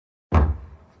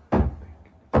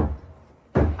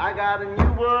I got a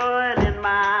new world in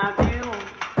my view.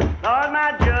 Lord,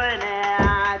 my journey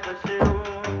I pursue.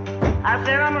 I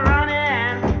said I'm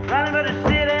running for the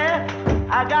city.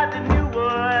 I got the new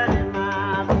world in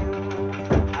my view.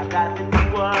 I got the new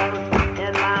world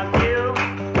in my view.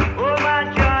 Oh, my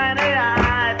journey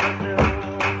I pursue.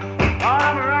 Lord,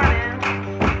 I'm running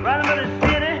for the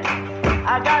city.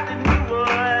 I got the new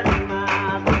world in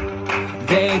my view.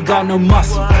 They ain't got no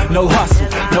muscle, no hustle,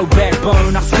 no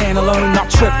backbone. I stand alone, not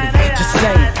tripping, just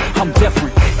saying I'm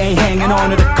different. Ain't hanging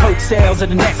on to the coattails of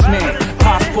the next man.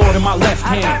 Passport in my left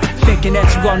hand, thinking that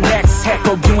you are next. Heck,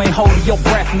 oh, you ain't holding your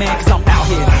breath, man. Cause I'm out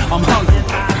here, I'm hungry,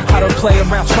 I don't play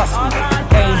around, trust me.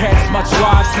 Ain't had as much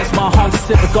drive since my Honda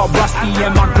Civic got rusty.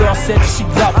 And my girl said that she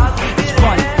loved me. It's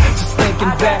funny, just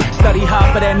thinking back. Study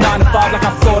hard for that 9 to 5 like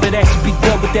I thought it actually be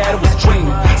good with that. It was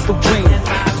dreaming, still dreaming.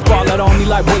 Spotlight on me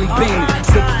like Willie Beamen,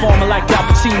 still performing like Al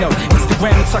Pacino.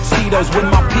 Instagram and tuxedos with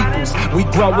my peoples. We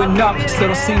growing up, still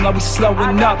don't seem like we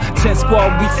slowing up. 10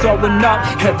 squad, we throwing up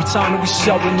every time that we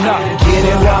showing up. Get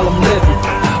it while I'm living,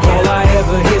 all I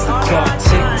ever hear's the clock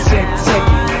tick, tick,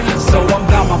 ticking. So I'm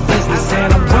about my business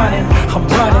and I'm running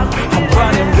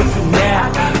with it now.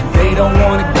 They don't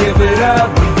wanna give it up,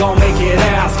 we gon' make it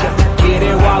out. Get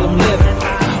it while I'm living,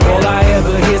 all I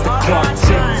ever hear's the clock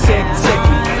tick, tick,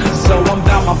 ticking. So I'm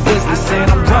about my business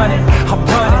and I'm running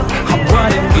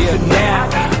with it now.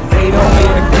 They don't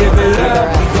wanna give it up,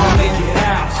 we gon' make it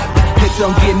out. It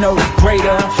don't get no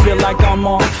greater, feel like I'm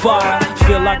on fire.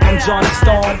 Feel like I'm Johnny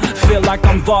Storm, feel like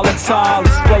I'm volatile,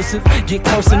 explosive. Get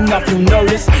close enough, you'll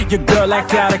notice your girl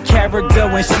act out of character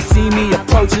when she see me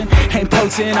approaching. Ain't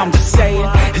poaching, I'm just saying,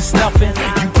 it's nothing.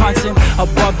 You punching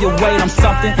above your weight, I'm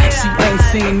something. She ain't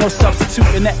seen no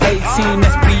substitute in the 18.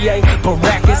 That's BA,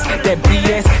 Baracus, that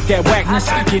BS, that whackness.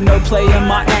 Get no play in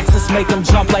my axis, make them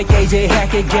jump like AJ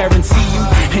Hackett. Guarantee you,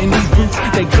 in these boots,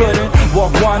 they couldn't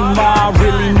walk 1 mile.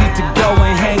 Really need to go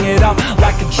and hang it up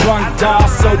like a drunk doll.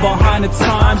 So behind the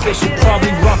times, they should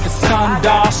probably rock a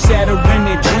sundial. Shattering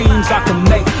their dreams, I can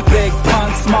make big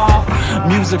puns small.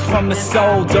 Music from the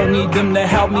soul, don't need them to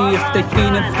help me. If they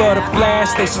fiending for the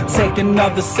flash, they should take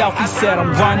another selfie. Said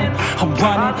I'm running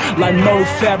like Mo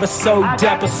Farah, so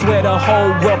dapper. Swear the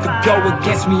whole world could go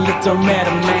against me, it don't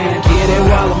matter, man. Get it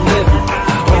while I'm living,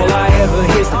 all I ever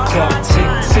hear's the clock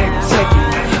tick, tick,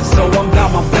 ticking. So I'm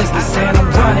about my business and I'm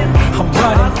running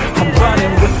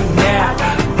with it now.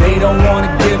 They don't wanna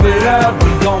give it up, we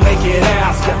gon' make it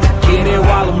out. Get it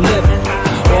while I'm living,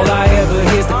 all I ever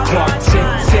hear's the clock tick,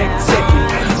 tick, ticking.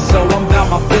 So I'm about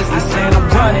my business and I'm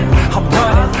running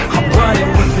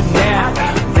with it now.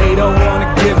 They don't wanna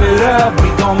give it up, we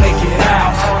gon' make it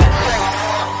out.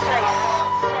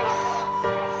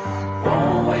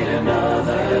 Won't wait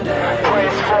another day.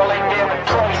 Praise falling into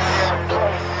place.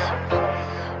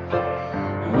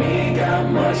 We ain't got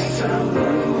much to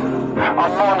lose. I'm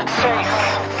on the chase.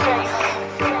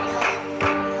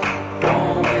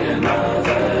 Won't wait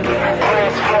another day.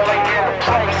 Praise falling into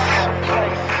place.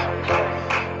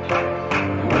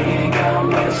 We ain't got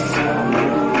much to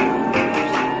lose.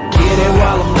 Get it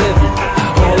while I'm living,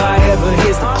 all I ever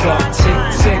hear's the clock tick,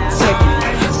 tick, ticking.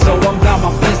 So I'm about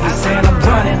my business and I'm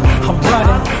running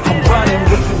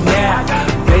with it now.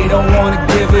 They don't wanna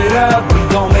give it up, we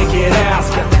gon' make it out.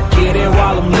 Get it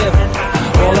while I'm living,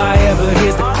 all I ever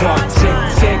hear's the clock tick,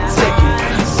 tick, ticking.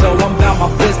 So I'm about my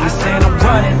business and I'm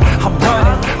running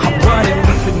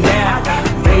with it now.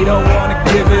 They don't wanna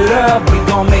give it up, we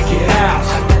gon' make it out.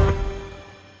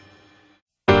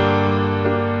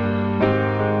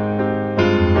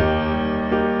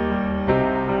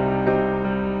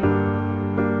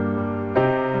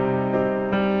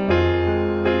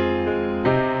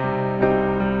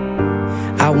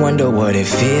 I wonder what it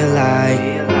feel like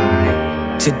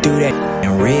to do that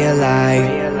in real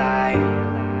life.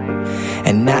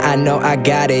 And now I know I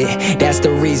got it. That's the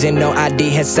reason no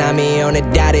ID has signed me on a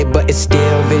dotted. But it's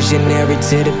still visionary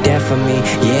to the death of me.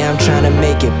 Yeah, I'm trying to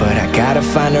make it, but I gotta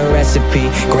find a recipe.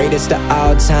 Greatest of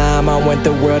all time, I want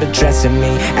the world addressing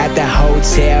me. At the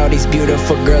hotel, these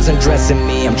beautiful girls undressing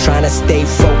me. I'm trying to stay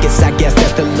focused, I guess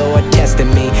that's the Lord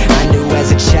testing me. I knew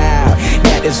as a child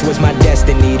that this was my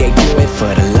destiny. They do it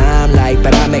for the limelight,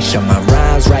 but I make sure my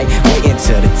rhyme's right. Waiting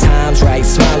till the time's right.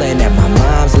 Smiling at my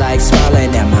mom's like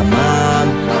smiling at my mom.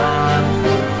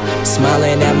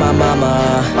 Smiling at my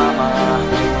mama.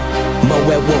 Mo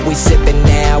at what we sippin'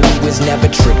 now, we was never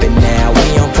trippin' now.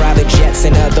 We on private jets,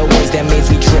 in other words, that means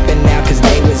we trippin' now. Cause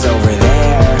they was over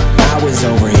there, I was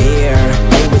over here.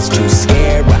 They was too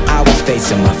scared, but I was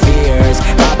facing my fears.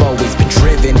 I've always been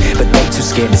driven, but they too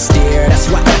scared to steer. That's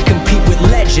why I compete with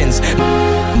legends,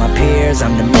 my peers.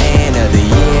 I'm the man of the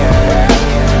year.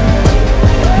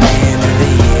 Man of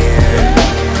the year.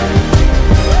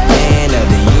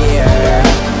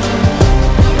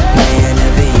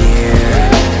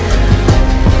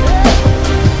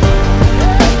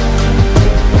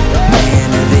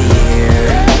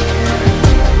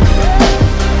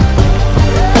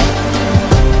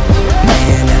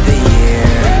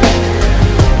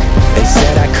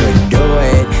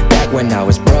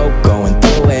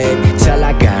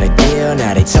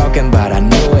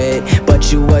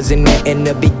 wasn't there in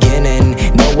the beginning.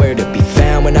 Nowhere to be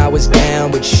found when I was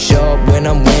down, but you show up when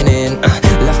I'm winning.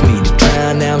 Left me to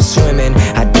drown, now I'm swimming.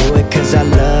 I do it cause I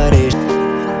love it.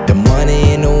 The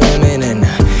money and the women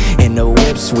and the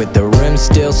whips with the rims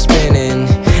still spinning.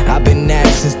 I've been at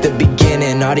it since the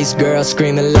beginning. All these girls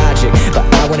screaming logic, but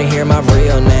I wanna hear my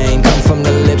real name come from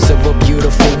the lips of a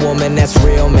beautiful woman that's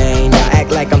real, man. I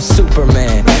act like I'm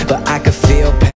Superman, but I could